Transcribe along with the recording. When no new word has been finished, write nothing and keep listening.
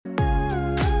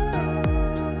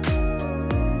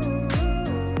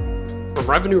From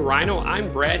Revenue Rhino,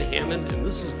 I'm Brad Hammond, and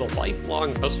this is the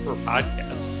Lifelong Customer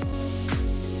Podcast.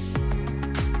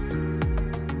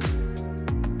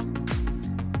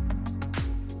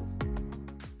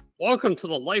 Welcome to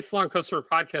the Lifelong Customer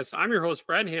Podcast. I'm your host,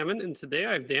 Brad Hammond, and today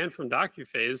I have Dan from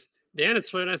DocuPhase. Dan,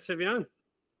 it's really nice to have you on.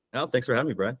 Oh, thanks for having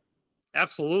me, Brad.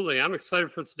 Absolutely. I'm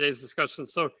excited for today's discussion.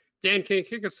 So, Dan, can you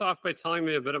kick us off by telling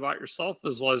me a bit about yourself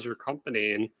as well as your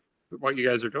company and what you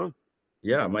guys are doing?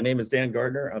 Yeah, my name is Dan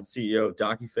Gaertner. I'm CEO of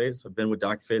DocuPhase. I've been with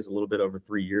DocuPhase a little bit over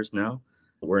 3 years now.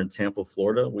 We're in Tampa,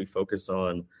 Florida. We focus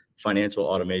on financial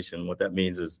automation. What that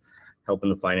means is helping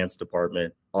the finance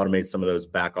department automate some of those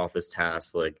back office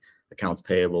tasks like accounts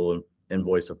payable and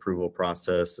invoice approval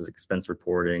processes, expense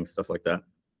reporting, stuff like that.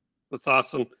 That's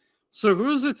awesome. So who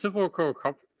is a typical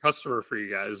customer for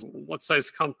you guys? What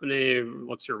size company?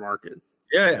 What's your market?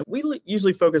 Yeah, we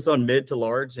usually focus on mid to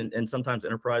large and sometimes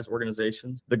enterprise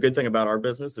organizations. The good thing about our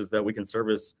business is that we can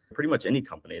service pretty much any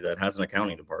company that has an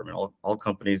accounting department. All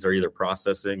companies are either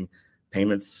processing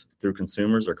payments through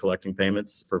consumers or collecting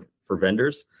payments for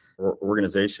vendors. Our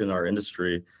organization, our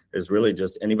industry is really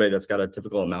just anybody that's got a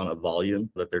typical amount of volume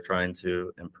that they're trying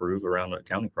to improve around the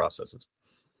accounting processes.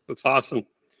 That's awesome.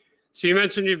 So you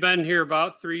mentioned you've been here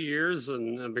about 3 years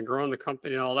and have been growing the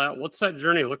company and all that. What's that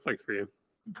journey look like for you?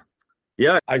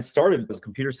 Yeah, I started with a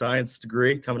computer science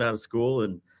degree coming out of school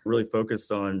and really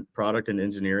focused on product and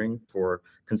engineering for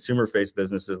consumer-faced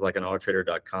businesses like an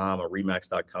autotrader.com or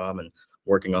remax.com and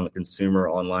working on the consumer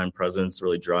online presence,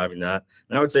 really driving that.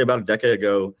 And I would say about a decade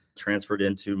ago, transferred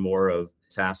into more of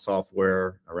SaaS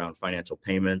software around financial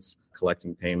payments,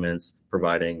 collecting payments,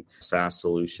 providing SaaS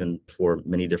solution for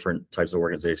many different types of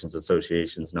organizations,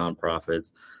 associations,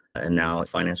 nonprofits, and now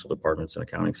financial departments and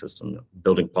accounting system,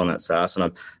 building upon that SaaS. And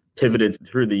I've pivoted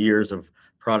through the years of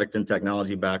product and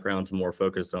technology background to more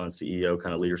focused on CEO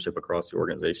kind of leadership across the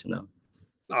organization now.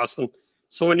 Awesome.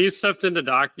 So when you stepped into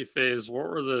DocuPhase, what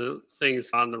were the things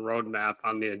on the roadmap,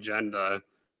 on the agenda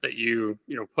that you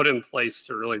put in place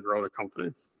to really grow the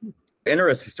company?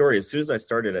 Interesting story. As soon as I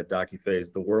started at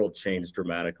DocuPhase, the world changed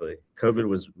dramatically. COVID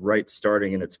was right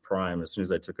starting in its prime as soon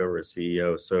as I took over as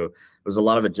CEO. So it was a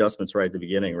lot of adjustments right at the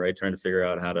beginning, right? Trying to figure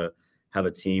out how to have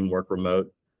a team work remote,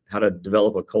 how to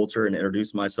develop a culture and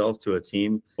introduce myself to a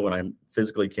team when I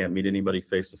physically can't meet anybody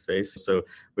face to face. So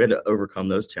we had to overcome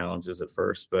those challenges at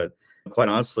first. But quite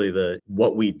honestly,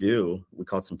 what we do, we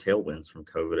caught some tailwinds from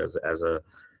COVID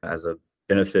as a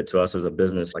benefit to us as a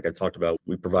business. Like I talked about,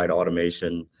 we provide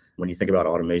automation. When you think about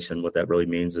automation, what that really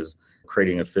means is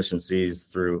creating efficiencies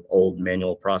through old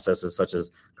manual processes, such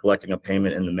as collecting a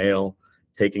payment in the mail,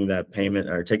 taking that payment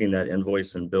or taking that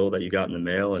invoice and bill that you got in the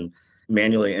mail and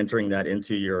manually entering that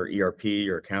into your ERP,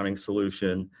 your accounting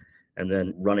solution, and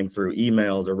then running through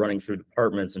emails or running through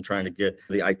departments and trying to get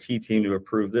the IT team to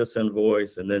approve this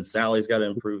invoice. And then Sally's got to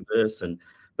improve this. And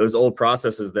those old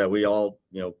processes that we all,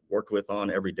 worked with on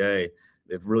every day,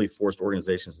 they've really forced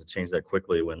organizations to change that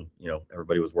quickly when,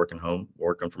 everybody was working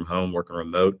from home, working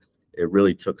remote. It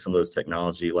really took some of those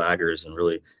technology laggers and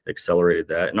really accelerated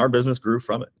that. And our business grew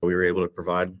from it. We were able to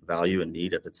provide value and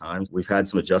need at the time. We've had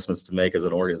some adjustments to make as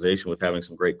an organization with having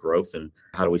some great growth. And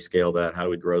how do we scale that? How do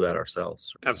we grow that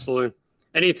ourselves? Absolutely.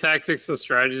 Any tactics and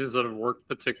strategies that have worked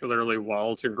particularly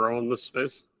well to grow in this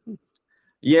space?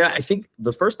 Yeah, I think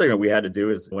the first thing that we had to do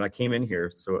is when I came in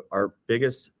here, so our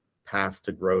biggest path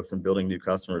to growth and building new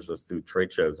customers was through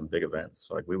trade shows and big events.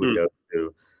 Like we would go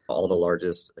to all the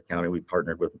largest accounting. We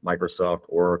partnered with Microsoft,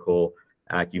 Oracle,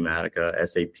 Acumatica,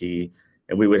 SAP,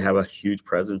 and we would have a huge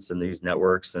presence in these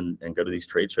networks and go to these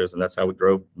trade shows. And that's how we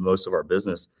drove most of our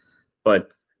business. But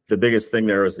the biggest thing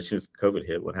there was as soon as COVID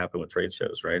hit, what happened with trade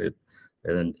shows, right?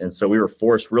 And so we were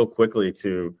forced real quickly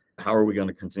to how are we going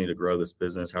to continue to grow this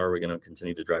business? How are we going to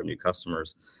continue to drive new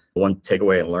customers? One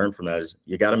takeaway and learn from that is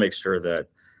you got to make sure that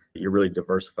you're really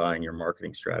diversifying your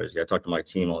marketing strategy. I talk to my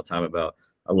team all the time about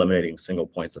eliminating single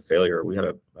points of failure. We had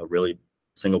a really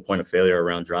single point of failure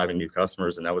around driving new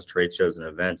customers, and that was trade shows and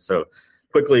events. So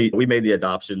quickly, we made the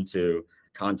adoption to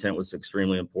content was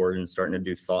extremely important, starting to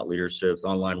do thought leaderships,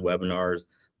 online webinars,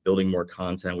 building more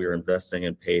content. We were investing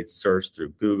in paid search through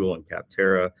Google and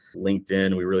Capterra,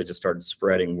 LinkedIn. We really just started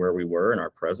spreading where we were and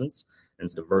our presence and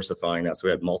diversifying that. So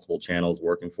we had multiple channels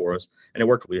working for us, and it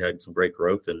worked. We had some great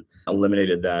growth and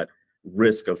eliminated that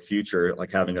risk of future,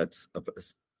 like having a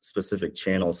specific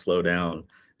channel slow down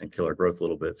and kill our growth a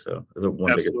little bit. So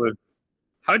absolutely.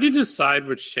 How do you decide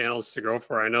which channels to go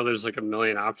for? I know there's like a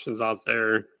million options out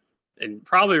there and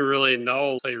probably really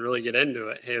know until you really get into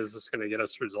it, hey, is this going to get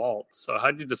us results? So how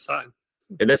do you decide?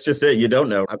 And that's just it. You don't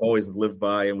know. I've always lived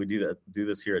by, and we do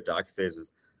this here at DocuPhase,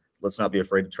 is let's not be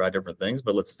afraid to try different things,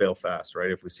 but let's fail fast,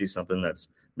 right? If we see something that's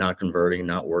not converting,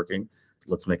 not working.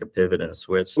 Let's make a pivot and a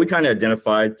switch. We kind of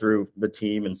identified through the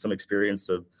team and some experience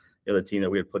of the team that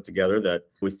we had put together that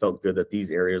we felt good that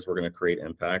these areas were going to create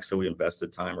impact. So we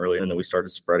invested time early, and then we started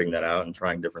spreading that out and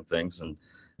trying different things and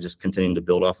just continuing to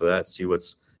build off of that, see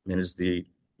what's manage the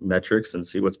metrics and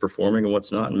see what's performing and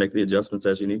what's not, and make the adjustments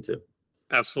as you need to.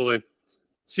 Absolutely.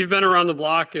 So you've been around the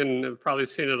block and have probably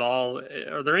seen it all.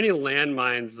 Are there any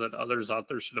landmines that others out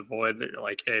there should avoid that you're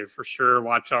like, hey, for sure,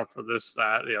 watch out for this,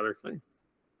 that, the other thing?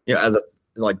 Yeah, as a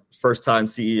first-time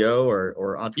CEO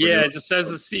or entrepreneur? Yeah, just as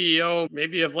a CEO,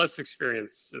 maybe you have less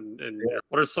experience. And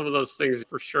what are some of those things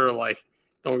for sure, like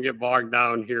don't get bogged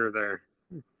down here or there?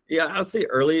 Yeah, I'd say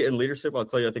early in leadership, I'll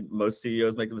tell you, I think most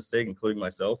CEOs make the mistake, including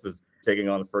myself, is taking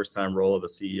on the first-time role of a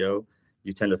CEO.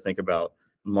 You tend to think about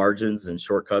margins and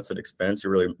shortcuts and expense.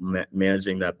 You're really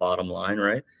managing that bottom line,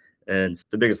 right? And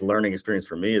the biggest learning experience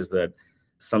for me is that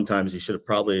sometimes you should have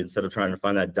probably, instead of trying to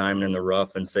find that diamond in the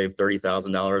rough and save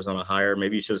 $30,000 on a hire,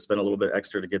 maybe you should have spent a little bit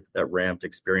extra to get that ramped,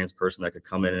 experienced person that could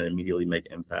come in and immediately make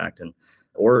impact.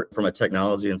 Or from a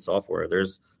technology and software,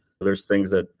 there's things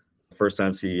that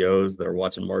first-time CEOs that are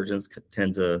watching margins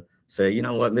tend to say, you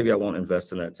know what, maybe I won't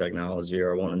invest in that technology,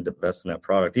 or I won't invest in that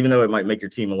product, even though it might make your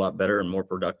team a lot better and more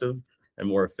productive and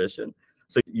more efficient.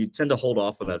 So you tend to hold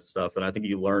off on that stuff. And I think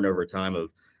you learn over time of,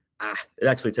 it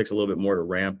actually takes a little bit more to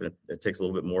ramp. It takes a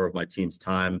little bit more of my team's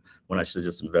time when I should have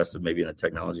just invested maybe in the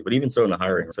technology, but even so in the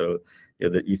hiring. So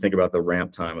that you think about the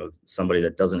ramp time of somebody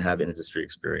that doesn't have industry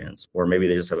experience, or maybe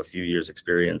they just have a few years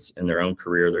experience in their own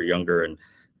career, they're younger, and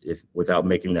if without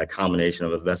making that combination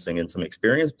of investing in some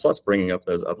experience plus bringing up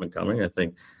those up and coming,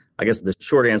 I guess the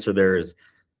short answer there is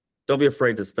don't be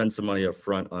afraid to spend some money up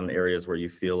front on areas where you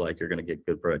feel like you're going to get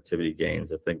good productivity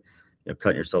gains. I think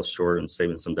cutting yourself short and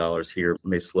saving some dollars here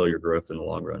may slow your growth in the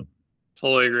long run.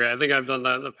 Totally agree. I think I've done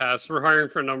that in the past. We're hiring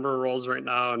for a number of roles right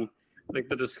now, and I think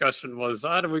the discussion was,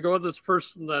 do we go with this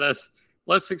person that has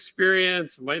less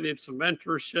experience, might need some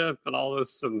mentorship and all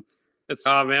this? And it's,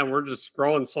 man, we're just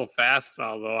growing so fast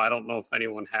now, though. I don't know if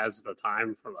anyone has the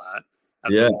time for that.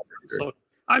 Yeah. So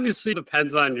obviously it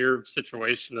depends on your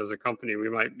situation as a company. We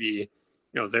might be,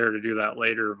 there to do that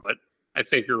later, but I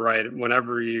think you're right.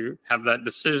 Whenever you have that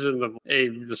decision of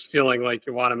just feeling like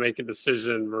you want to make a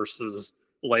decision versus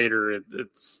later,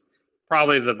 it's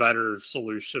probably the better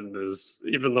solution, is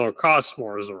even though it costs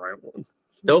more, is the right one.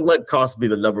 Don't let cost be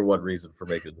the number one reason for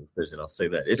making a decision. I'll say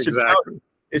that.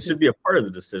 It should be a part of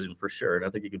the decision for sure. And I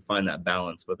think you can find that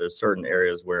balance, but there's certain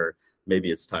areas where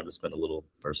maybe it's time to spend a little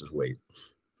versus wait.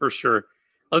 For sure.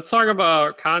 Let's talk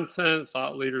about content,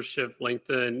 thought leadership,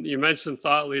 LinkedIn. You mentioned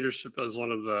thought leadership as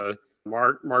one of the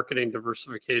marketing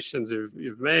diversifications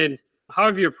you've made. How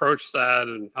have you approached that,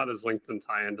 and how does LinkedIn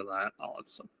tie into that? All that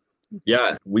stuff.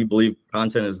 Yeah, we believe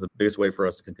content is the biggest way for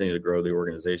us to continue to grow the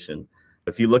organization.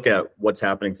 If you look at what's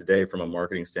happening today from a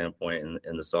marketing standpoint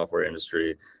in the software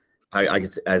industry, I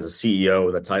get, as a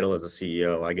CEO, the title as a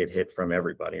CEO, I get hit from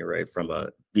everybody, right? From a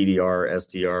BDR,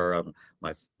 SDR,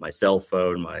 my cell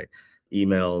phone, my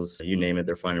emails, you name it,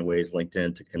 they're finding ways,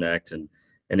 LinkedIn, to connect, and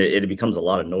it becomes a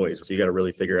lot of noise. So you got to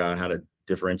really figure out how to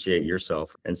differentiate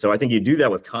yourself. And so I think you do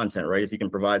that with content, right? If you can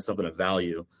provide something of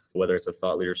value, whether it's a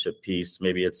thought leadership piece,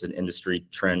 maybe it's an industry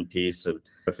trend piece.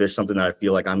 If there's something that I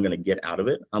feel like I'm going to get out of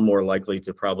it, I'm more likely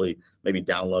to probably maybe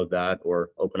download that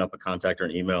or open up a contact or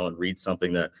an email and read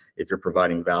something that, if you're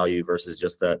providing value, versus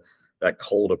just that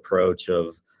cold approach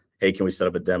of, hey, can we set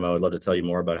up a demo? I'd love to tell you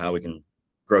more about how we can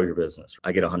grow your business.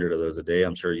 I get 100 of those a day.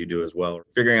 I'm sure you do as well.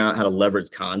 Figuring out how to leverage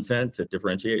content to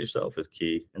differentiate yourself is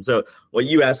key. And so what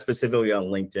you asked specifically on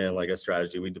LinkedIn, like a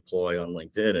strategy we deploy on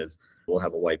LinkedIn, is we'll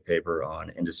have a white paper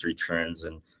on industry trends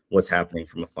and what's happening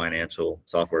from a financial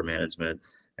software management.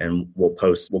 And we'll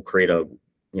create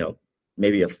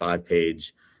maybe a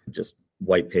 5-page just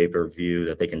white paper view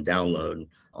that they can download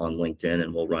on LinkedIn,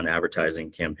 and we'll run advertising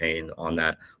campaign on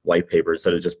that white paper.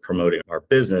 Instead of just promoting our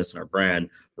business and our brand,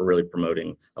 we're really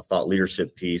promoting a thought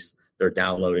leadership piece. They're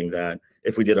downloading that.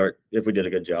 If we did a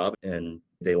good job and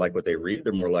they like what they read,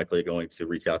 they're more likely going to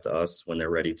reach out to us when they're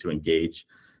ready to engage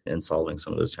in solving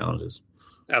some of those challenges.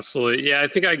 Absolutely. Yeah, I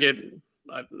think I get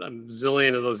a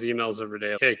zillion of those emails every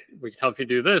day. Okay, we can help you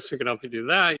do this. We can help you do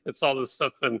that. It's all this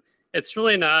stuff. And it's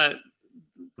really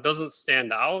doesn't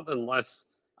stand out unless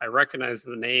I recognize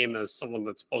the name as someone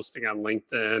that's posting on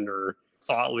LinkedIn or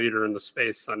thought leader in the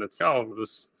space. And it's,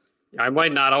 I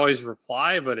might not always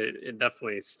reply, but it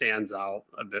definitely stands out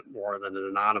a bit more than an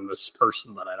anonymous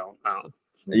person that I don't know.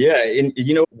 Yeah. And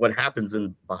what happens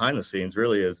behind the scenes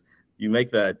really is you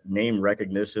make that name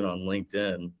recognition on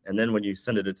LinkedIn. And then when you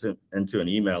send it into an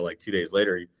email, like 2 days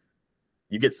later,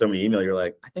 you get so many emails, you're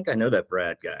like, I think I know that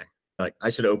Brad guy. Like, I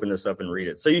should open this up and read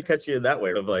it. So you catch you that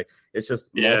way of like, it's just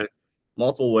Yeah.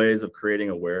 multiple ways of creating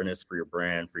awareness for your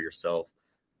brand, for yourself.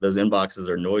 Those inboxes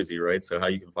are noisy, right? So how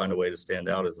you can find a way to stand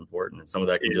out is important. And some of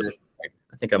that can just, like,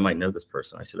 I think I might know this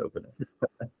person, I should open it.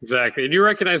 Exactly. And you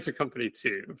recognize the company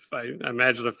too. I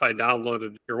imagine if I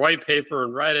downloaded your white paper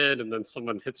and read it, and then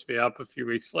someone hits me up a few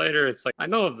weeks later, it's like, I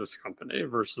know of this company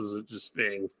versus it just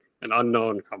being an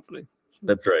unknown company.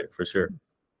 That's right, for sure.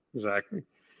 Exactly.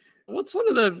 What's one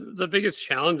of the biggest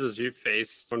challenges you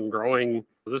faced when growing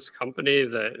this company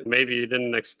that maybe you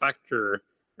didn't expect, or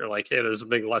you're like, hey, there's a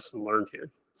big lesson learned here?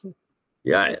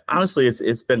 Yeah, honestly,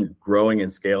 it's been growing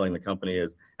and scaling the company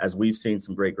as we've seen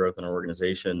some great growth in our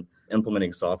organization,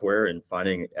 implementing software and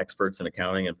finding experts in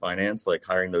accounting and finance, like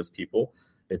hiring those people.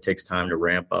 It takes time to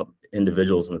ramp up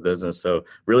individuals in the business. So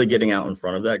really getting out in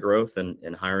front of that growth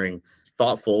and hiring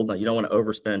thoughtful. Now, you don't want to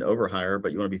overspend, overhire,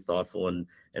 but you want to be thoughtful and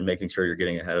making sure you're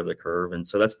getting ahead of the curve. And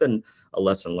so that's been a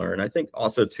lesson learned. I think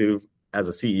also too, as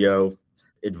a CEO,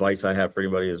 advice I have for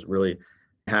anybody is really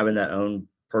having that own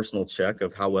personal check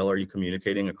of how well are you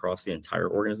communicating across the entire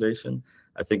organization.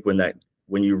 I think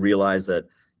when you realize that,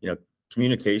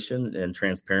 communication and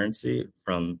transparency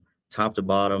from top to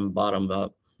bottom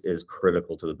up is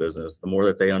critical to the business. The more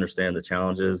that they understand the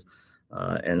challenges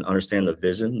and understand the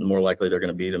vision, the more likely they're going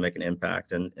to be to make an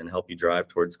impact and help you drive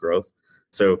towards growth.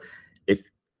 So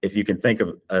if you can think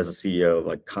of as a CEO of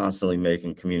like constantly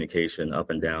making communication up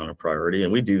and down a priority,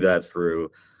 and we do that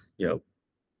through,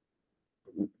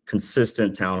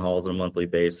 consistent town halls on a monthly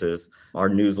basis, our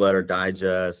newsletter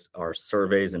digest, our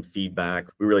surveys and feedback.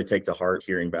 We really take to heart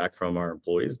hearing back from our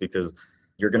employees, because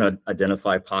you're going to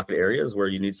identify pocket areas where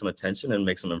you need some attention and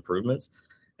make some improvements.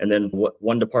 And then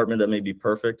one department that may be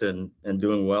perfect and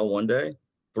doing well one day,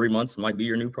 3 months might be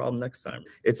your new problem next time.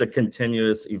 It's a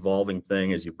continuous evolving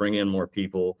thing as you bring in more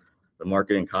people, the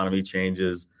marketing economy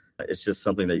changes. It's just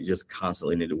something that you just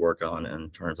constantly need to work on in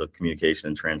terms of communication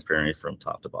and transparency from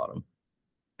top to bottom.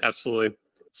 Absolutely.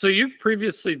 So you've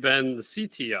previously been the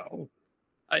CTO.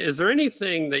 Is there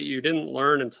anything that you didn't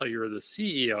learn until you were the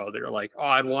CEO that you're like, oh,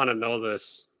 I'd want to know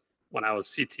this when I was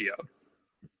CTO?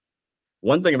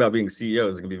 One thing about being CEO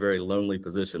is it can be a very lonely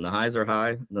position. The highs are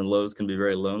high, and the lows can be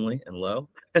very lonely and low.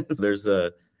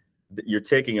 You're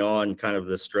taking on kind of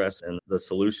the stress and the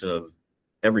solution of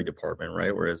every department,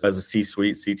 right? Whereas as a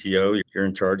C-suite CTO, you're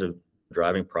in charge of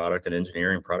driving product and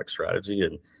engineering, product strategy,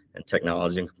 and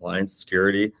technology and compliance,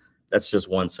 security. That's just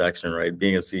one section, right?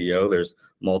 Being a CEO, there's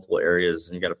multiple areas,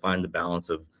 and you got to find the balance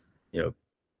of,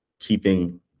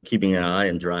 keeping an eye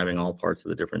and driving all parts of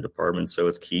the different departments. So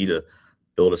it's key to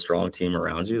build a strong team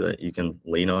around you that you can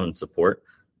lean on and support.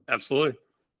 Absolutely.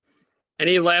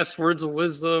 Any last words of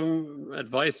wisdom,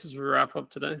 advice as we wrap up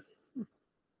today?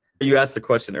 You asked the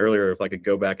question earlier, if I could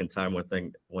go back in time, one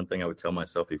thing I would tell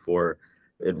myself before,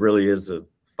 it really is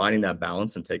finding that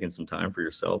balance and taking some time for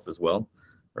yourself as well,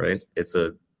 right?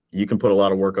 You can put a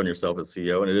lot of work on yourself as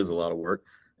CEO, and it is a lot of work,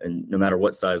 and no matter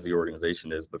what size the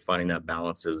organization is, but finding that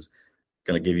balance is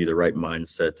going to give you the right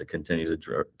mindset to continue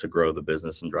to grow the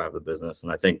business and drive the business.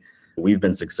 And I think we've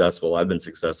been successful. I've been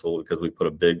successful because we put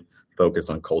a big focus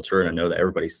on culture. And I know that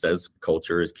everybody says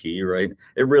culture is key, right?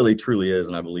 It really, truly is.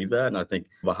 And I believe that. And I think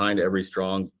behind every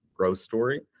strong growth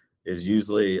story is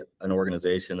usually an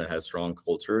organization that has strong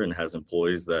culture and has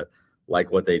employees that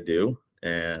like what they do,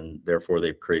 and therefore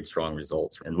they create strong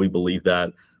results. And we believe that.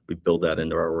 We build that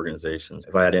into our organizations.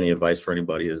 If I had any advice for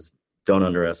anybody, is don't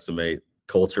underestimate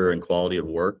culture and quality of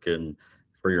work. And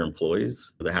for your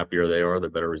employees, the happier they are, the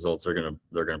better results they're going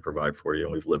to provide for you.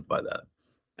 And we've lived by that.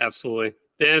 Absolutely.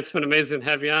 Dan, it's been amazing to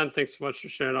have you on. Thanks so much for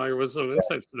sharing all your wisdom and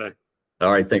insights today.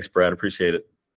 All right. Thanks, Brad. Appreciate it.